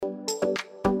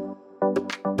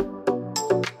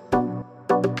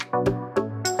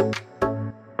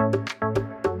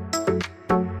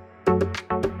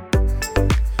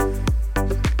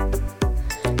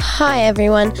Hi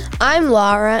everyone, I'm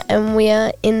Lara and we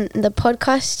are in the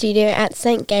podcast studio at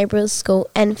St. Gabriel's School,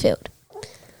 Enfield.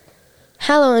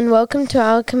 Hello and welcome to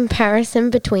our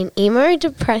comparison between emo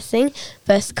depressing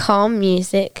versus calm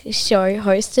music show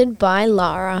hosted by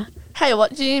Lara. Hey,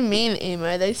 what do you mean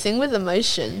emo? They sing with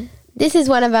emotion. This is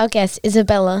one of our guests,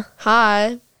 Isabella.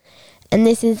 Hi. And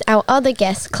this is our other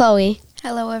guest, Chloe.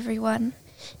 Hello everyone.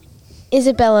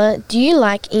 Isabella, do you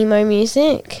like emo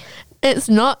music? It's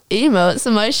not emo, it's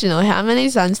emotional. How many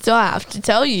times do I have to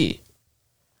tell you?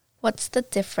 What's the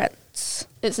difference?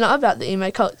 It's not about the emo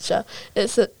culture.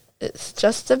 It's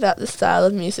just about the style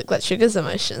of music that triggers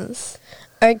emotions.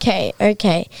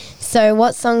 Okay. So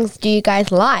what songs do you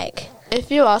guys like?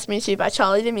 If You Ask Me To by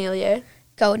Charli D'Amelio.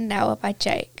 Golden Hour by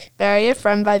Jake. Bury Your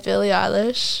Friend by Billie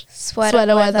Eilish. Sweater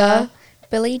Weather.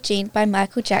 Billie Jean by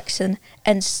Michael Jackson.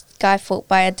 And Skyfall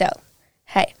by Adele.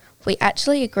 Hey, we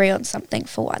actually agree on something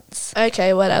for once.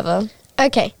 Okay, whatever.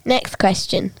 Okay, next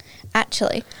question.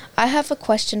 Actually, I have a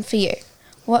question for you.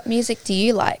 What music do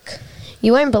you like?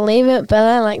 You won't believe it, but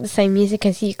I like the same music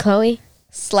as you, Chloe.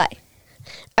 Slay.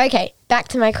 Okay, back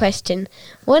to my question.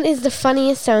 What is the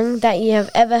funniest song that you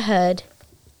have ever heard?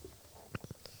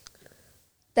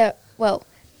 There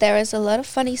is a lot of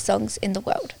funny songs in the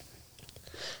world.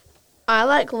 I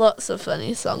like lots of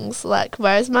funny songs, like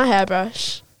Where's My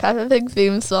Hairbrush, Peppa Pig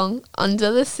theme song,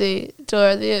 Under the Sea,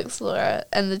 Dora the Explorer,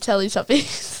 and the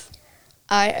Teletubbies.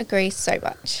 I agree so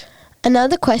much.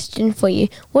 Another question for you.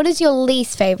 What is your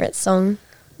least favourite song?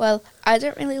 Well, I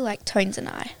don't really like Tones and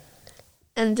I.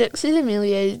 And Dixie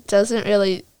D'Amelio doesn't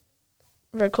really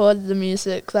record the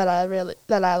music that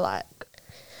I like.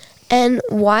 And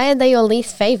why are they your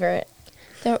least favourite?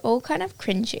 They're all kind of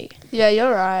cringy. Yeah,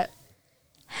 you're right.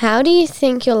 How do you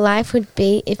think your life would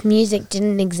be if music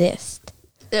didn't exist?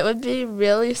 It would be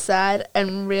really sad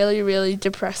and really, really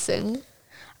depressing.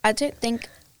 I don't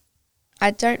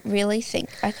really think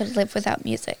I could live without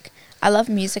music. I love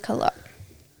music a lot.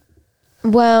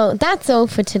 Well, that's all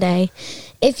for today.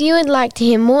 If you would like to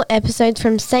hear more episodes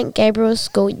from St. Gabriel's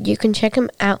School, you can check them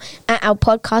out at our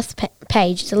podcast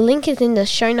page. The link is in the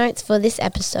show notes for this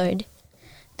episode.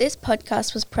 This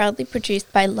podcast was proudly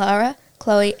produced by Lara,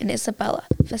 Chloe and Isabella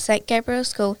for St. Gabriel's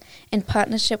School in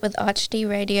partnership with ArchD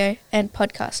Radio and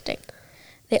Podcasting.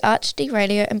 The ArchD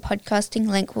Radio and Podcasting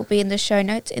link will be in the show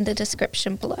notes in the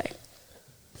description below.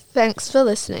 Thanks for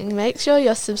listening. Make sure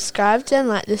you're subscribed and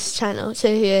like this channel to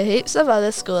hear heaps of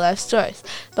other school life stories.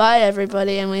 Bye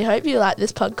everybody, and we hope you like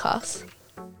this podcast.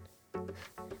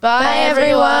 Bye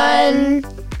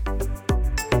everyone!